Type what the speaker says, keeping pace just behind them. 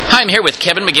I'm here with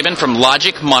Kevin McGibbon from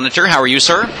Logic Monitor. How are you,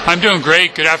 sir? I'm doing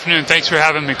great. Good afternoon. Thanks for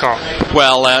having me, Carl.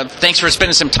 Well, thanks for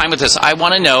spending some time with us. I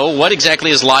want to know, what exactly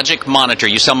is Logic Monitor?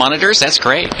 You sell monitors? That's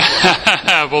great.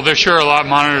 Well, there sure are a lot of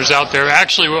monitors out there.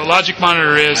 Actually, what Logic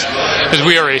Monitor is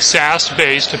we are a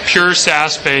SaaS-based, a pure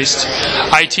SaaS-based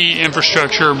IT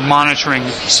infrastructure monitoring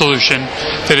solution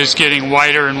that is getting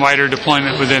wider and wider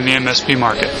deployment within the MSP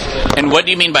market. And what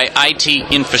do you mean by IT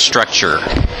infrastructure?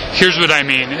 Here's what I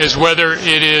mean, is whether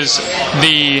it is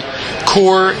the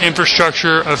core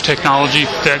infrastructure of technology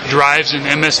that drives an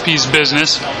MSP's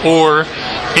business, or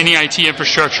any IT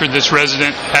infrastructure that's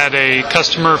resident at a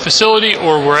customer facility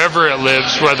or wherever it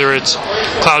lives, whether it's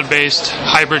cloud-based,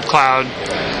 hybrid cloud,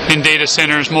 in data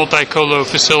centers, multi-colo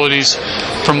facilities.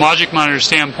 From Logic Monitor's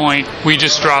standpoint, we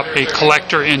just drop a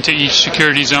collector into each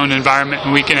security zone environment,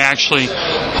 and we can actually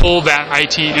pull that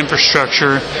IT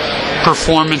infrastructure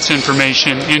performance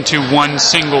information into one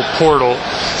single portal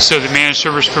so that managed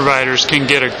service providers can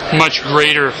get a much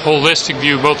greater holistic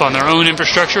view both on their own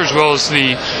infrastructure as well as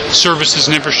the services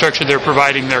and infrastructure they're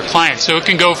providing their clients. So it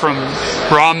can go from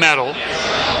raw metal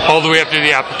all the way up to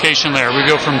the application layer. We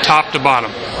go from top to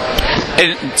bottom.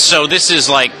 And so this is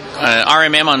like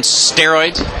RMM on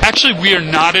steroids? Actually, we are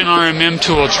not an RMM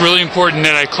tool. It's really important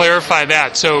that I clarify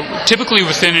that. So typically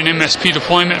within an MSP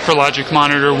deployment for Logic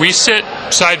Monitor, we sit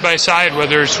side by side,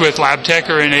 whether it's with LabTech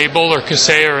or Enable or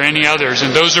Kaseya or any others,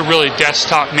 and those are really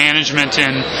desktop management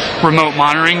and remote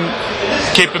monitoring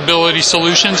capability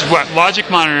solutions. What Logic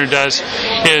Monitor does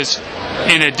is,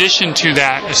 in addition to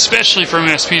that, especially for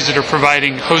MSPs that are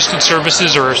providing hosted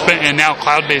services and now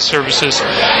cloud-based services,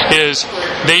 is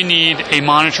they need a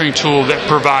monitoring tool that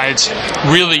provides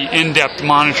really in-depth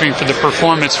monitoring for the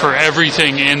performance for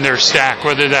everything in their stack,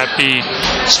 whether that be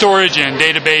storage and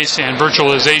database and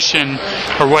virtualization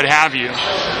or what have you.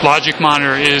 Logic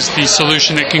Monitor is the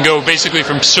solution that can go basically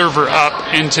from server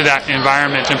up into that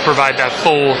environment and provide that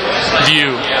full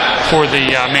view for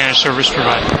the managed service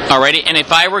provider. Alrighty, and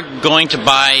if I were going to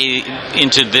buy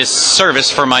into this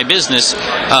service for my business,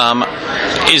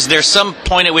 is there some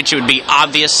point at which it would be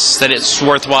obvious that it's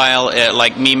worthwhile,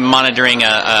 like me monitoring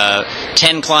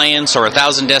 10 clients or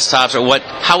 1,000 desktops, or what?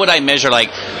 How would I measure,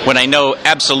 like, when I know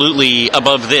absolutely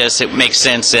above this it makes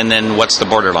sense, and then what's the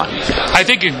borderline? I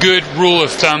think a good rule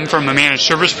of thumb from a managed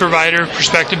service provider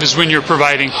perspective is when you're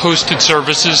providing hosted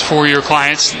services for your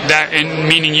clients, and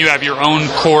meaning you have your own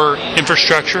core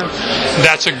infrastructure,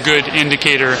 that's a good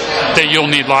indicator that you'll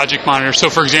need Logic Monitor. So,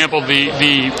 for example,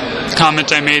 the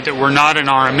comment I made that we're not an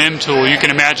RMM tool, you can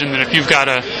imagine that if you've got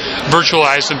a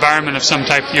virtualized environment of some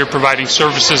type that you're providing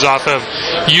services off of,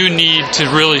 you need to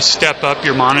really step up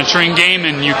your monitoring game,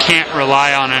 and you can't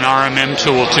rely on an RMM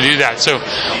tool to do that. So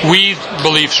we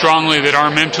believe strongly that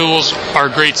RMM tools are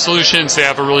great solutions. They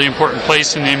have a really important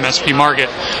place in the MSP market,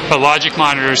 but Logic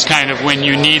Monitor is kind of when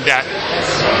you need that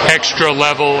extra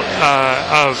level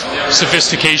of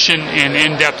sophistication and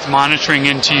in-depth monitoring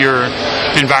into your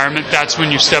environment. That's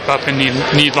when you step up and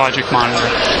need Logic Monitor.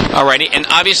 Alrighty, and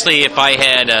obviously if I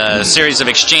had a series of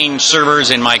Exchange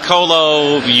servers in my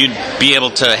colo, you'd be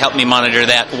able to help me monitor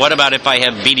that. What about if I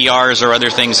have VDRs or other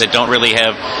things that don't really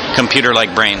have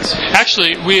computer-like brains?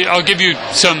 Actually, I'll give you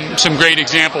some great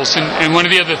examples, and one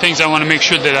of the other things I want to make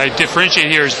sure that I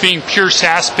differentiate here is being pure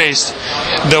SaaS-based.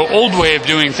 The old way of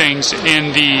doing things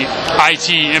in the IT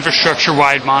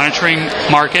infrastructure-wide monitoring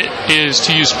market is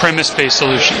to use premise-based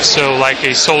solutions, so like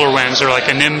a SolarWinds or like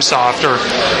a NIMSoft or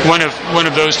one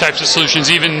of those types of solutions,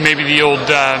 even maybe the old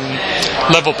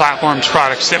Level Platforms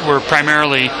products that were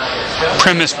primarily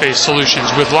premise-based solutions.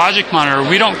 With Logic Monitor,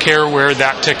 we don't care where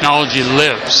that technology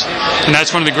lives, and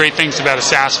that's one of the great things about a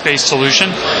SaaS-based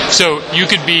solution. So you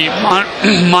could be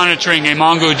monitoring a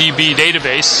MongoDB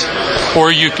database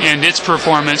and its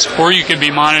performance, or you could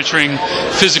be monitoring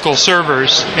physical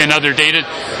servers and other data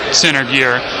center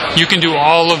gear. You can do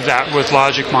all of that with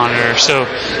Logic Monitor. So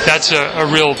that's a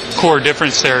real core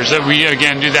difference there, is that we,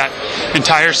 again, do that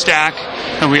entire stack,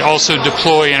 and we also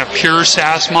deploy in a pure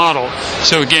SaaS model.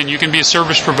 So again, you can be a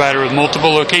service provider with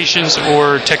multiple locations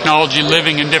or technology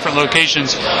living in different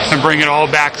locations and bring it all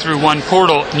back through one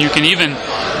portal. And you can even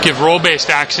give role-based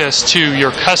access to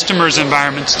your customers'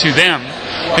 environments to them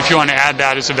if you want to add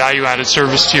that as a value-added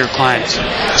service to your clients.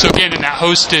 So again, in that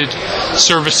hosted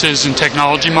services and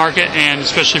technology market, and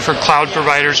especially for cloud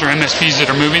providers or MSPs that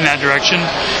are moving that direction,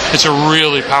 it's a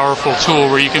really powerful tool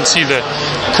where you can see the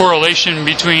correlation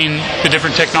between the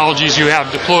different technologies you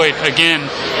have deployed, again,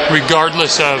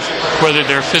 regardless of whether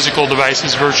they're physical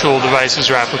devices, virtual devices,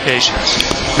 or applications.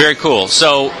 Very cool.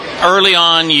 So early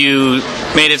on, you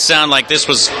made it sound like this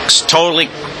was totally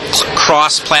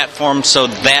cross-platform, so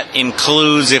that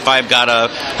includes if I've got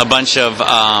a bunch of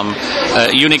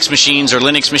Unix machines or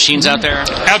Linux machines out there?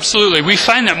 Absolutely. We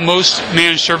find that most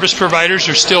managed service providers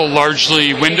are still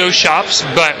largely Windows shops,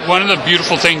 but one of the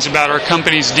beautiful things about our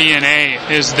company's DNA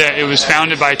is that it was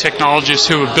founded by technologists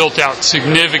who have built out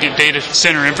significant data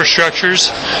center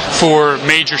infrastructures for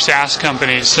major SaaS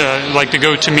companies, like the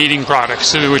GoToMeeting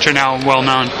products, which are now well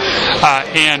known.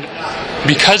 And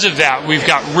because of that, we've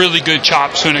got really good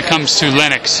chops when it comes to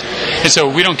Linux. And so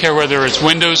we don't care whether it's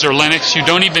Windows or Linux. You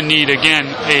don't even need, again,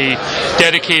 a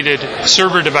dedicated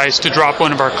server device to drop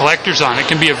one of our collectors on. It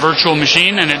can be a virtual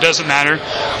machine, and it doesn't matter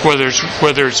whether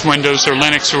it's Windows or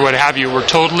Linux or what have you. We're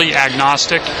totally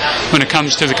agnostic when it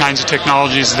comes to the kinds of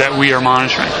technologies that we are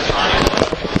monitoring.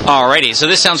 Alrighty, so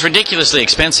this sounds ridiculously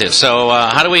expensive. So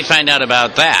how do we find out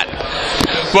about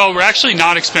that? Well, we're actually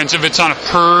not expensive. It's on a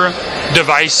per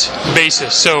device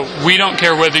basis. So we don't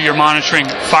care whether you're monitoring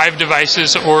 5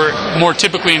 devices or, more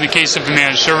typically in the case of a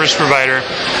managed service provider,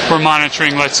 we're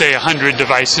monitoring, let's say, 100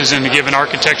 devices in a given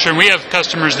architecture. And we have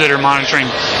customers that are monitoring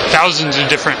thousands of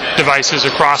different devices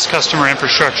across customer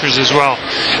infrastructures as well.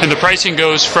 And the pricing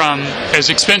goes from as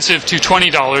expensive to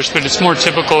 $20, but it's more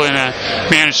typical in a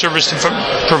managed service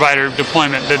provider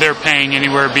deployment that they're paying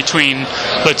anywhere between,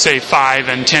 let's say, $5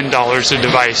 and $10 a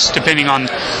device, depending on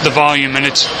the volume. And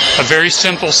it's a very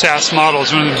simple SaaS model.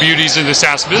 It's one of the beauties of the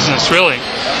SaaS business, really,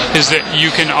 is that you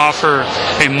can offer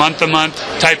a month-to-month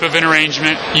type of an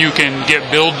arrangement. You can get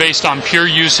billed based on pure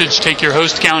usage, take your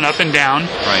host count up and down,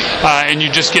 right. And you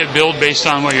just get billed based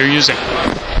on what you're using.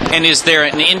 And is there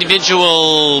an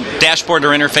individual dashboard or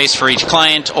interface for each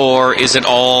client, or is it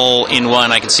all in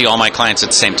one? I can see all my clients at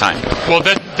the same time. Well,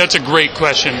 that's a great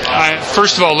question.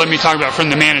 First of all, let me talk about from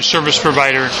the managed service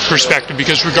provider perspective,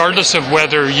 because regardless of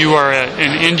whether you are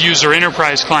an end-user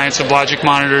enterprise clients of Logic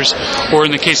Monitors, or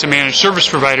in the case of managed service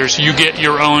providers, you get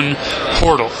your own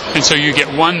portal. And so you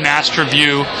get one master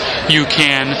view. You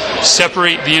can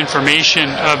separate the information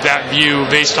of that view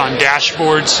based on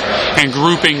dashboards and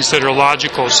groupings that are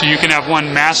logical. So you can have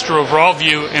one master overall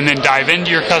view and then dive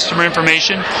into your customer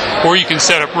information, or you can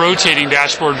set up rotating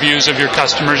dashboard views of your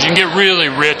customers. You can get really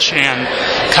rich and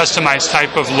customized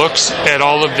type of looks at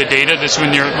all of the data that's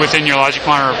within your Logic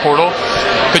Monitor portal.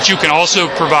 But you can also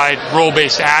provide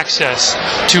role-based access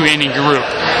to any group.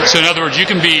 So in other words, you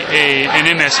can be an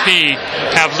MSP,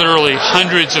 have literally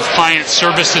hundreds of client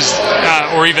services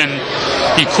or even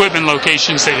equipment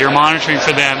locations that you're monitoring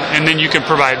for them, and then you can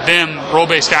provide them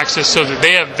role-based access so that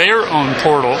they have their own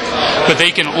portal, but they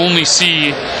can only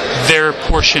see their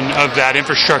portion of that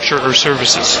infrastructure or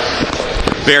services.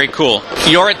 Very cool.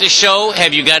 You're at the show.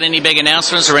 Have you got any big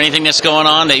announcements or anything that's going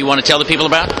on that you want to tell the people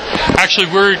about?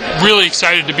 Actually, we're really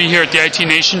excited to be here at the IT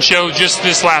Nation show. Just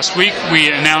this last week,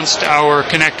 we announced our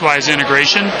ConnectWise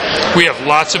integration. We have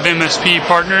lots of MSP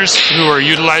partners who are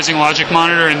utilizing Logic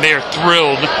Monitor, and they are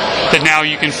thrilled that now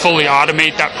you can fully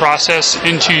automate that process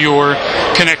into your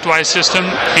ConnectWise system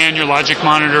and your Logic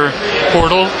Monitor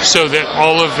portal, so that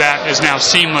all of that is now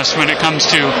seamless when it comes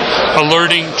to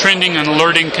alerting. Trending and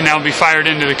alerting can now be fired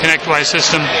into the ConnectWise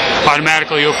system,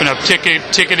 automatically open up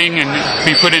ticketing and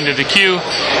be put into the queue,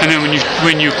 and then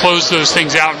when you close those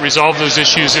things out and resolve those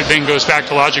issues, it then goes back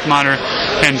to Logic Monitor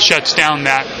and shuts down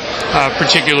that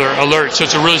particular alert. So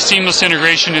it's a really seamless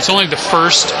integration. It's only the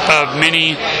first of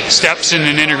many steps in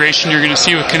an integration you're going to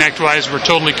see with ConnectWise. We're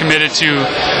totally committed to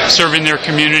serving their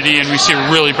community, and we see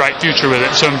a really bright future with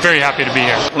it. So I'm very happy to be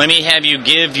here. Let me have you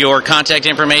give your contact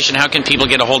information. How can people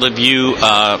get a hold of you,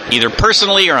 either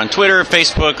personally or on Twitter,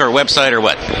 Facebook, or website, or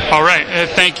what? All right.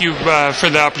 Thank you for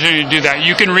the opportunity to do that.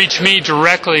 You can reach me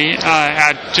directly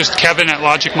at just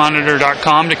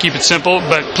kevin@logicmonitor.com to keep it simple,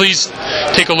 but please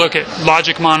take a look at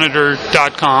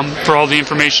logicmonitor.com for all the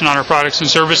information on our products and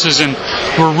services, and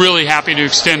we're really happy to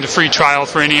extend a free trial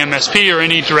for any MSP or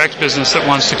any direct business that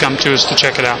wants to come to us to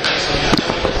check it out.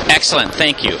 Excellent.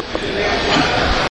 Thank you.